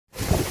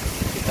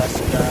kita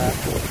sudah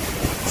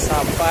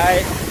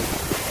sampai.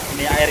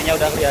 Ini airnya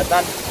udah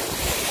kelihatan.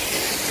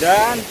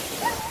 Dan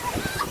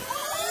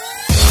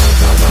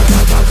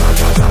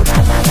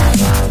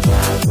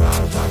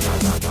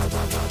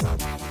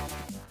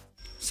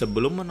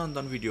sebelum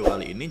menonton video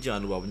kali ini,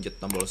 jangan lupa pencet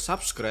tombol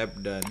subscribe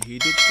dan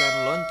hidupkan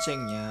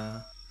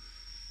loncengnya.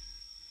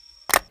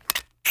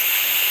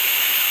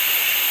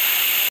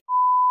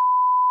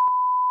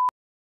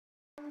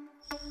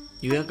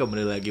 Ya,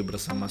 kembali lagi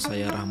bersama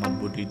saya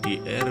Rahmat Budi di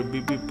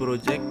RBB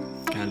Project.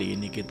 Kali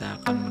ini kita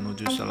akan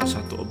menuju salah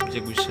satu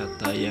objek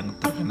wisata yang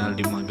terkenal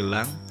di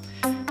Magelang,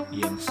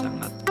 yang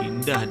sangat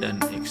indah dan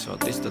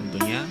eksotis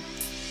tentunya.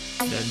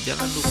 Dan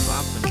jangan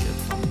lupa pencet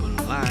tombol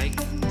like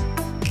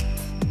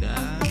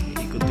dan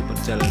ikuti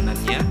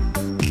perjalanannya.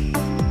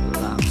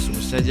 Langsung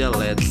saja,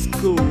 let's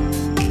go.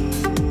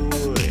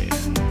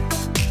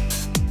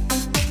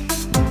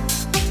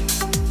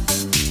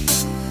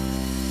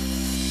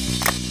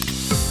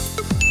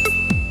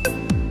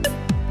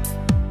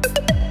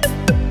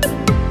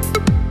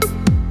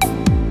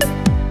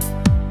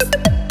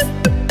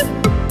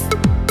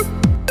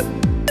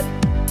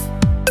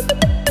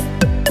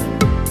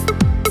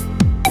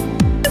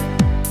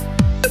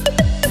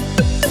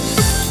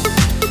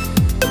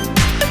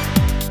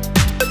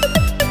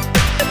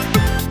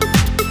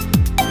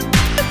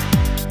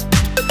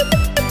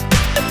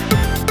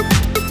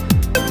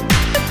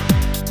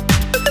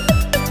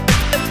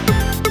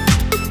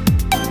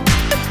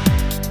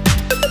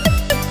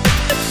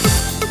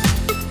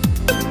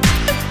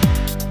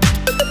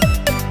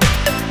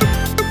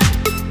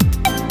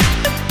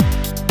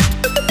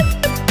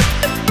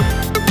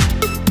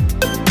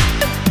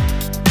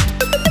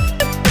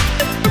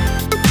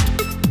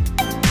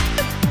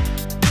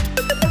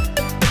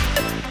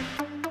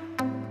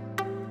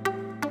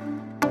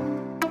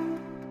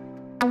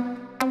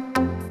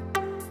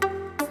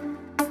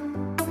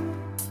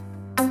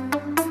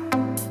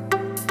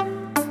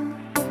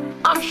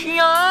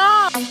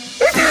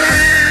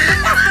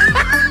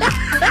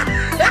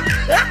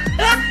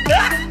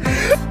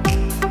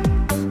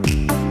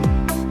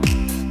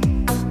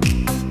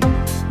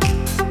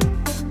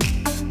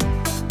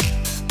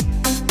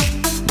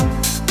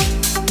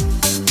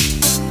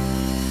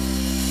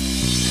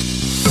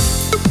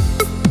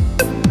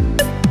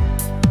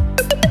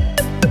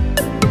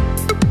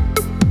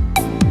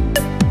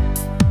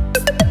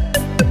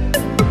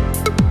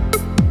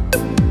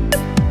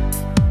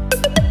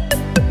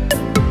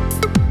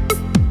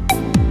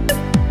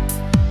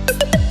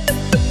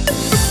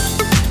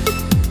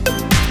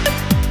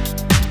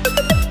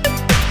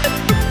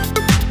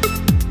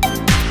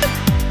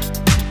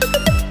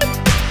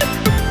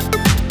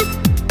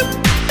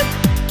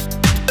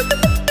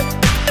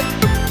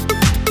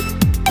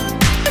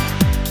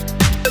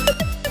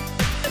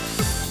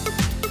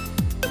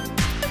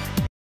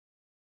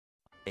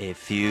 A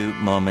few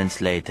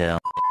moments later.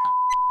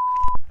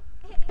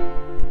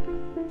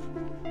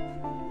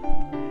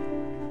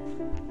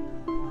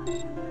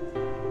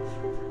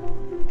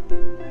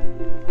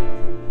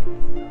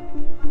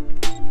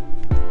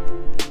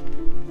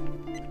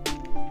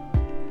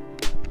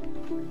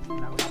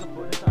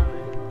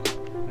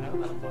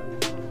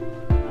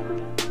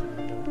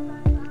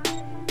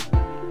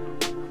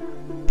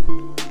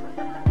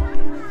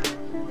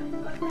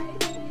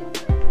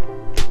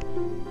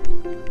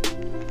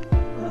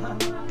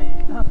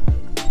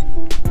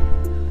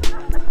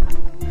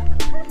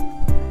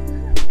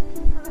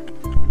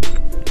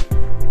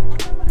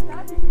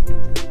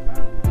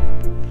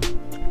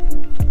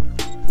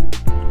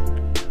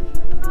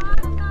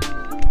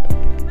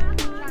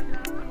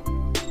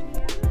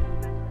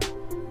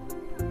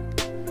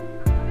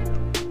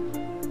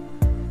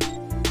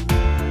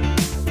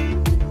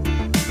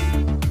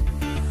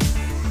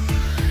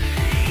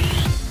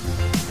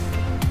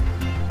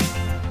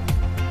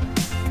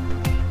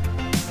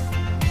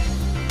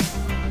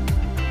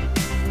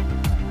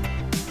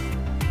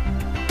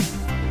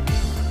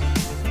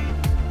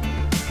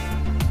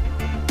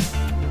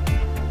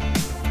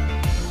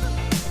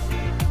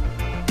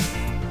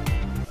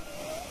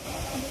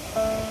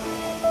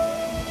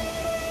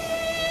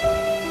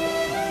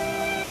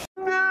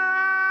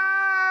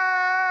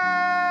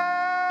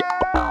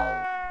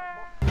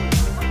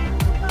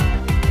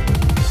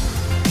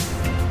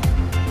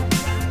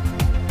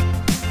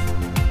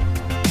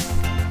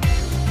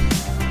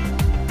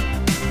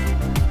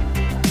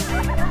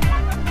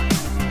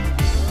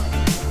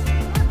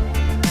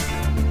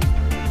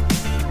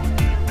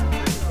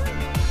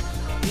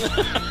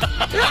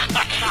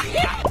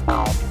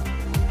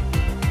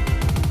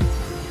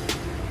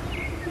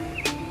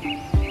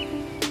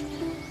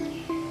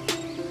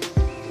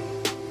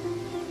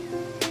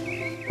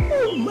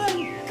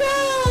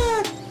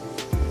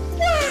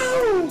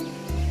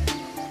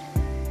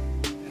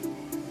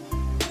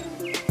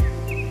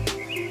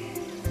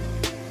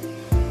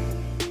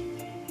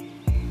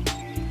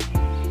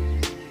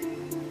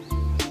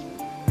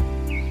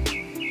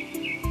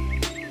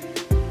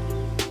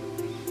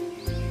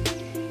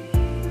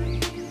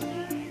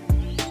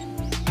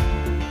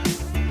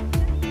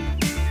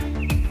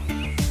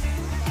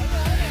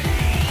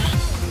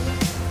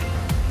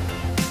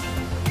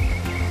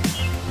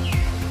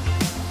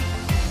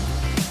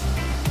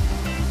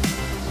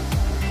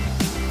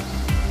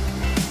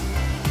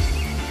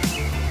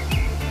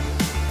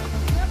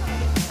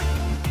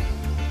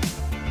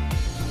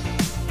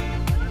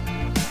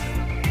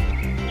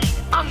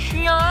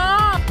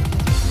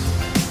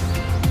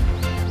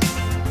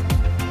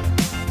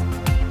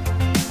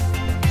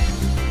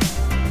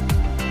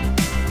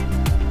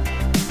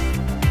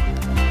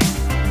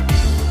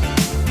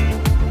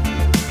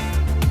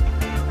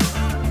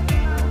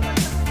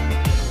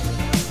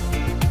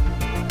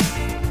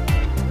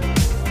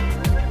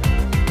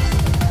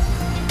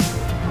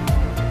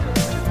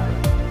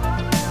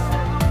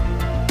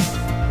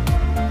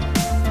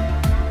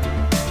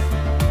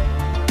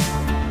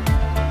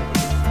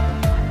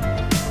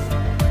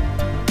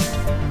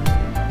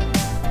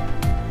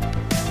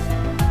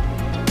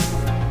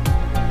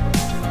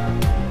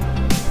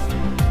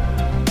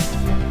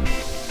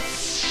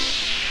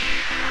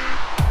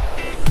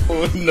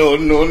 No,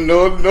 no,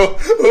 no, no.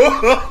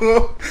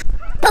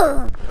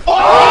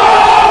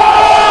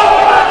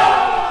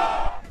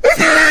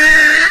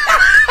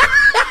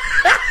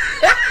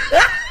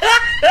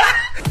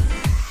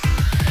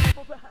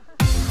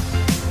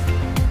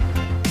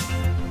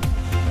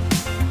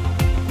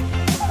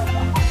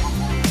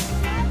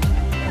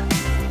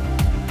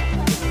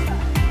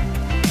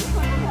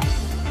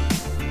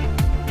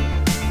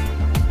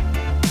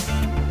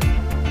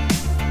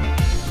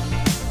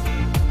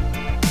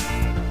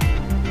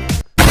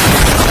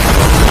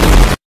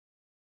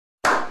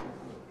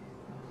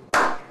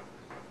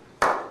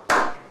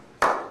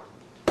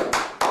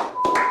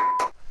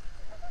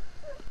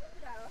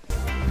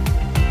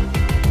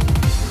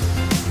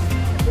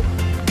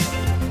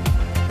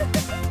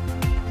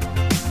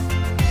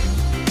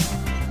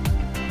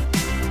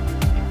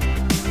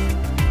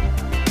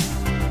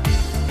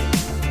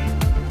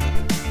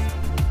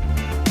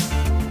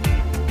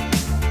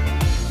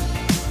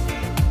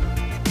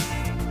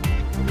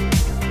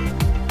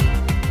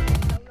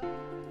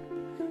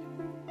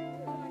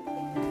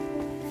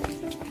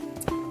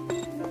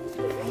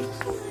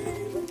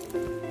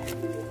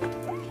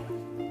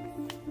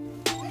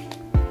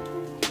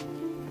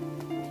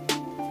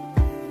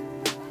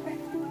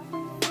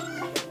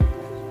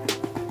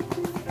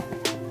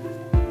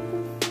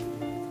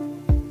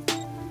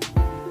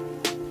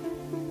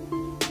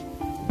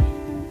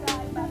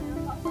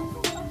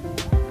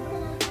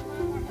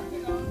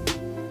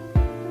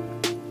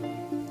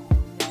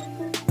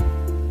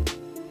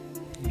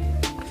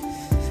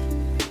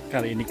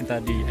 Kali ini kita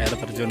di air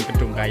terjun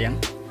Kedung Kayang.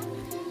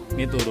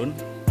 Ini turun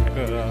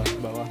ke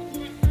bawah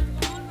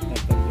air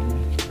terjunnya.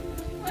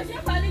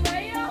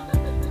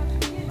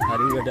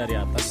 Tadi udah dari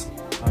atas,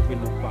 tapi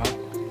lupa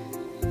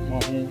mau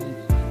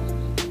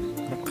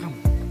rekam.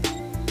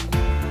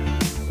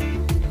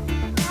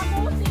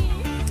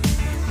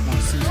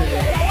 Masih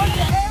saja.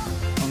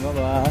 Enggak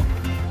lah.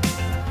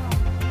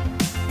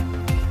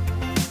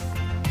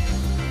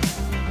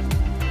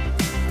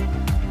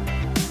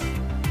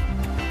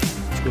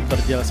 Cukup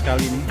terjal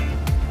sekali nih,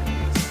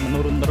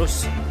 menurun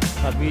terus,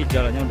 tapi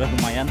jalannya udah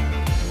lumayan.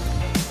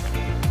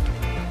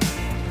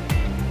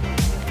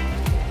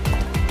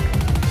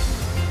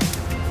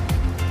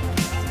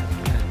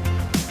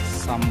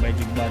 Sampai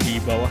jumpa di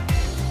bawah.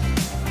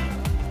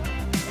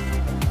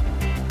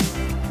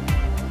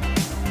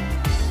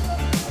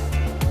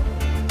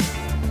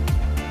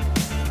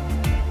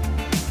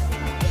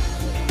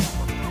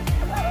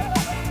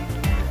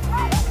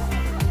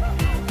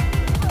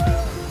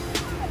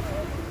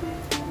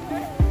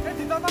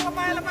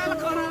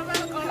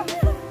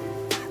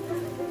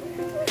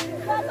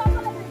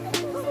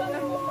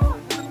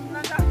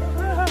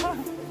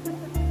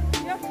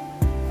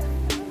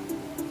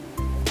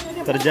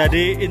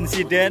 Terjadi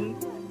insiden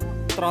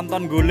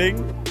tronton guling.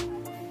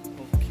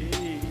 Oke,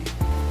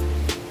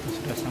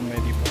 sudah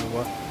sampai di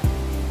bawah.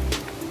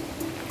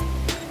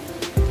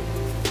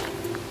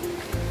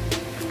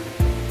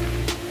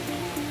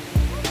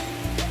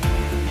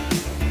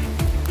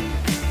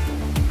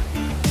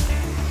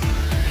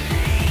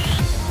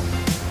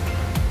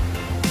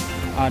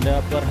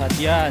 Ada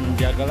perhatian,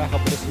 jagalah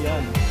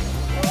kebersihan.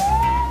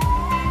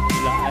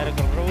 Bila air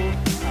keruh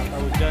atau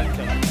hujan,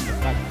 jangan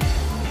mendekat.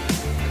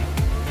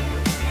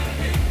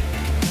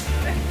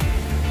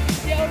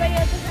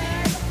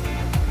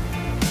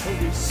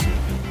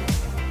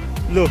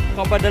 Loh,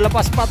 kok pada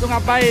lepas sepatu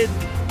ngapain?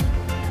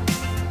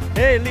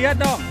 Hei, lihat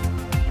dong.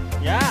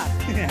 Ya.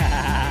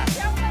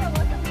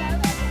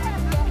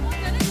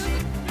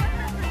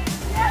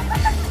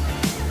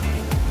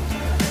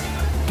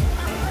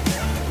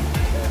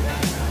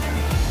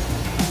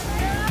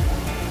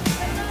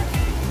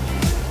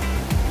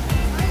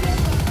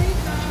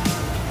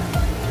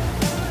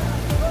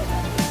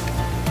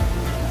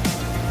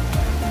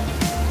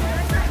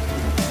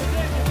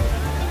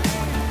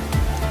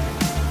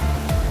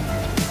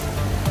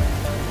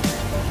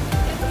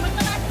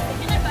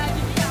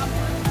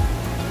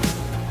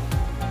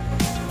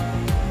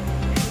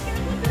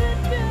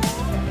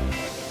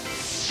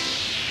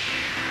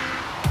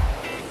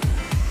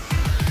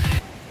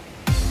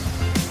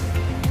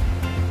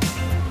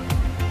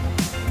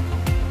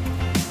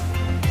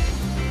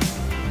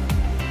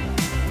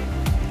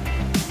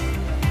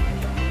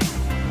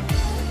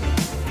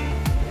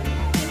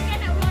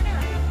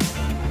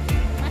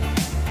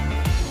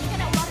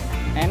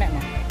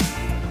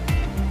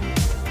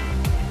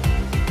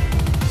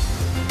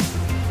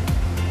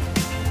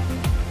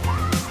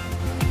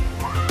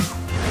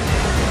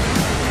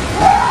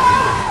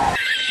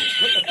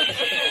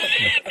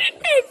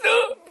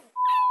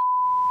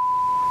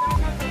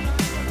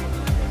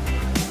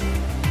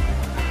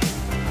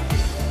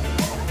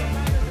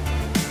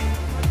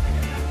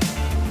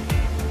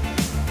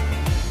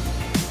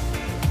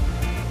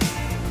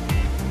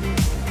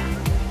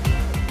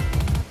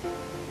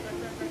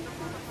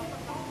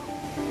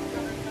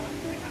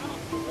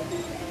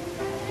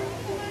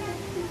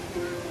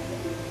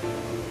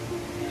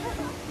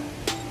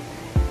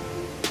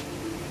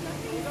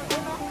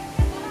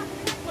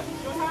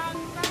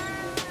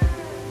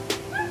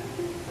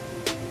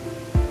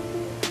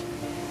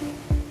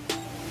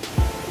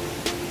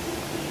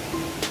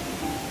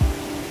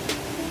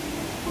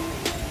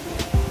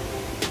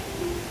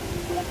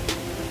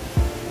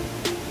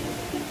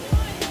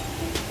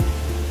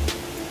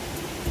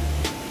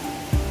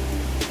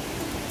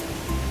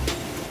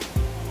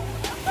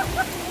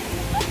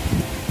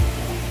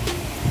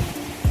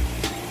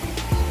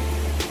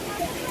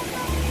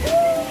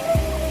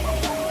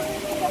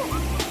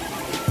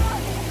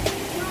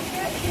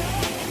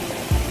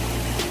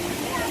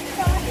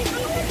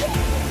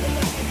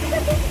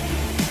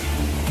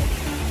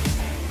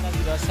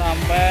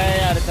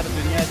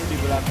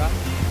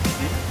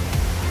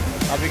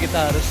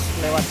 kita harus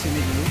lewat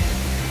sini dulu.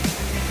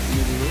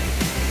 Ini dulu.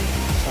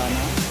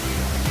 Sana.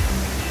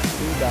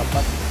 Itu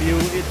dapat view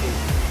itu.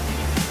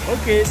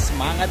 Oke,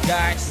 semangat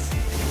guys.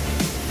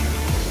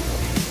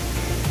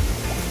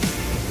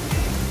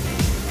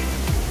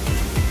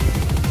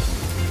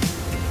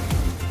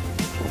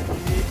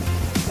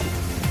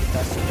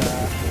 Kita sudah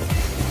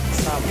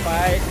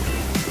sampai.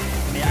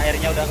 Ini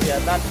airnya udah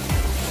kelihatan.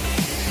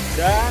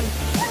 Dan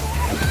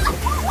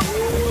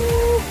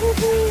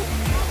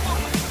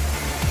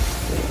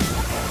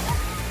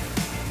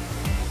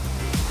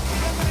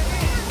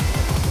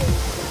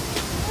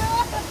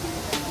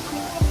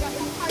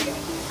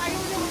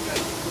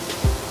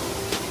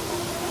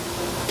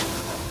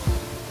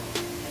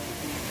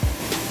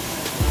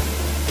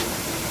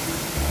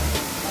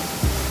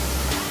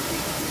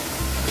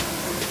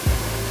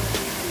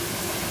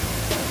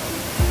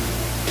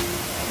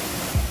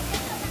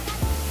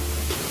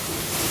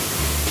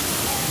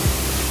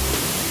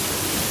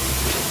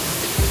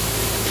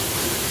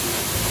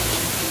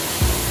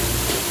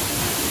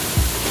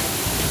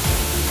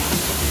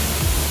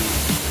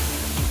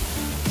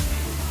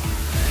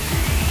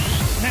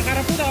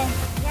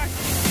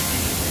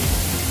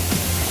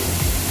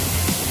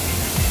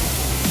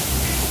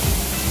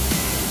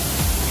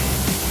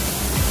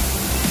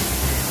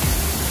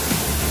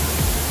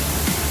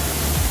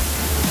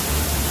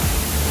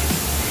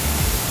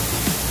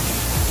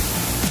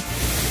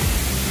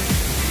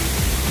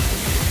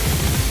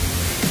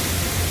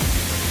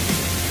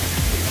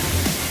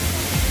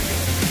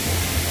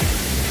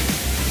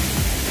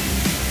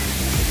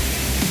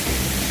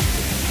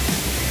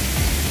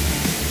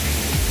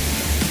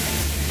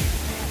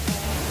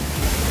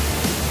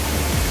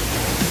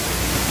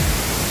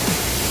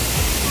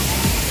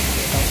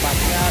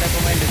tempatnya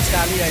recommended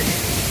sekali ya ini.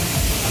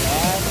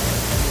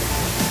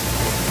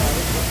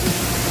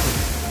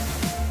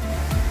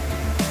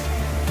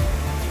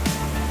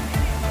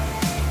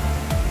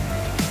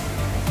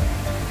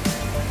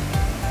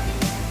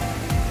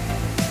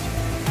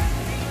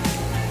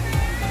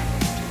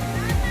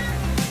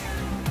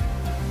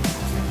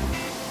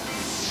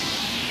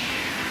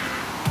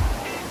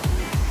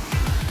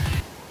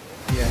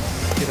 Ya,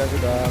 kita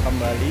sudah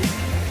kembali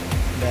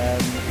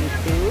dan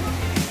itu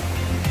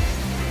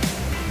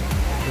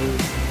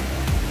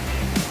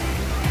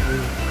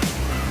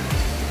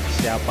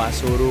siapa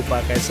suruh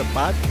pakai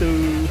sepatu?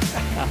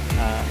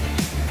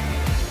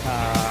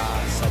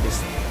 Sadis.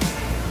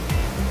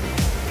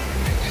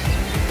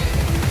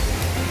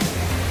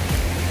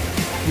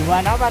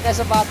 Gimana pakai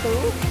sepatu?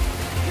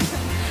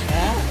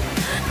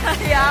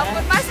 Ya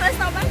ampun mas, wes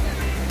mas.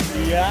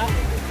 Iya.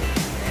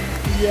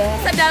 Iya.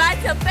 Sendal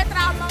jepit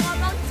ramah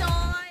ngomong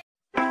coy.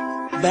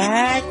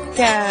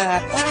 Baca.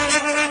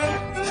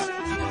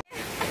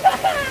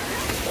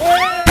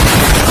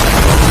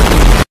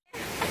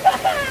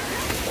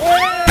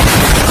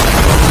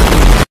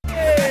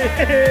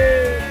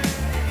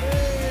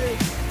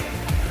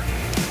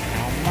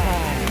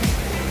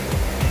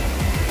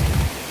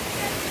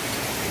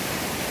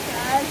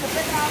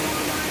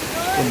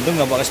 Untung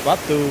nggak pakai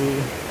sepatu.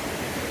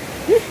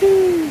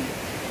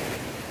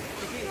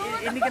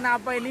 Ini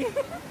kenapa ini?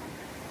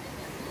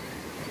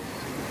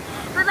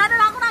 Terus ada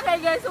aku gak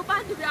gaya sumpah,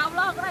 demi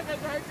Allah aku gak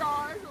gaya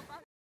coy.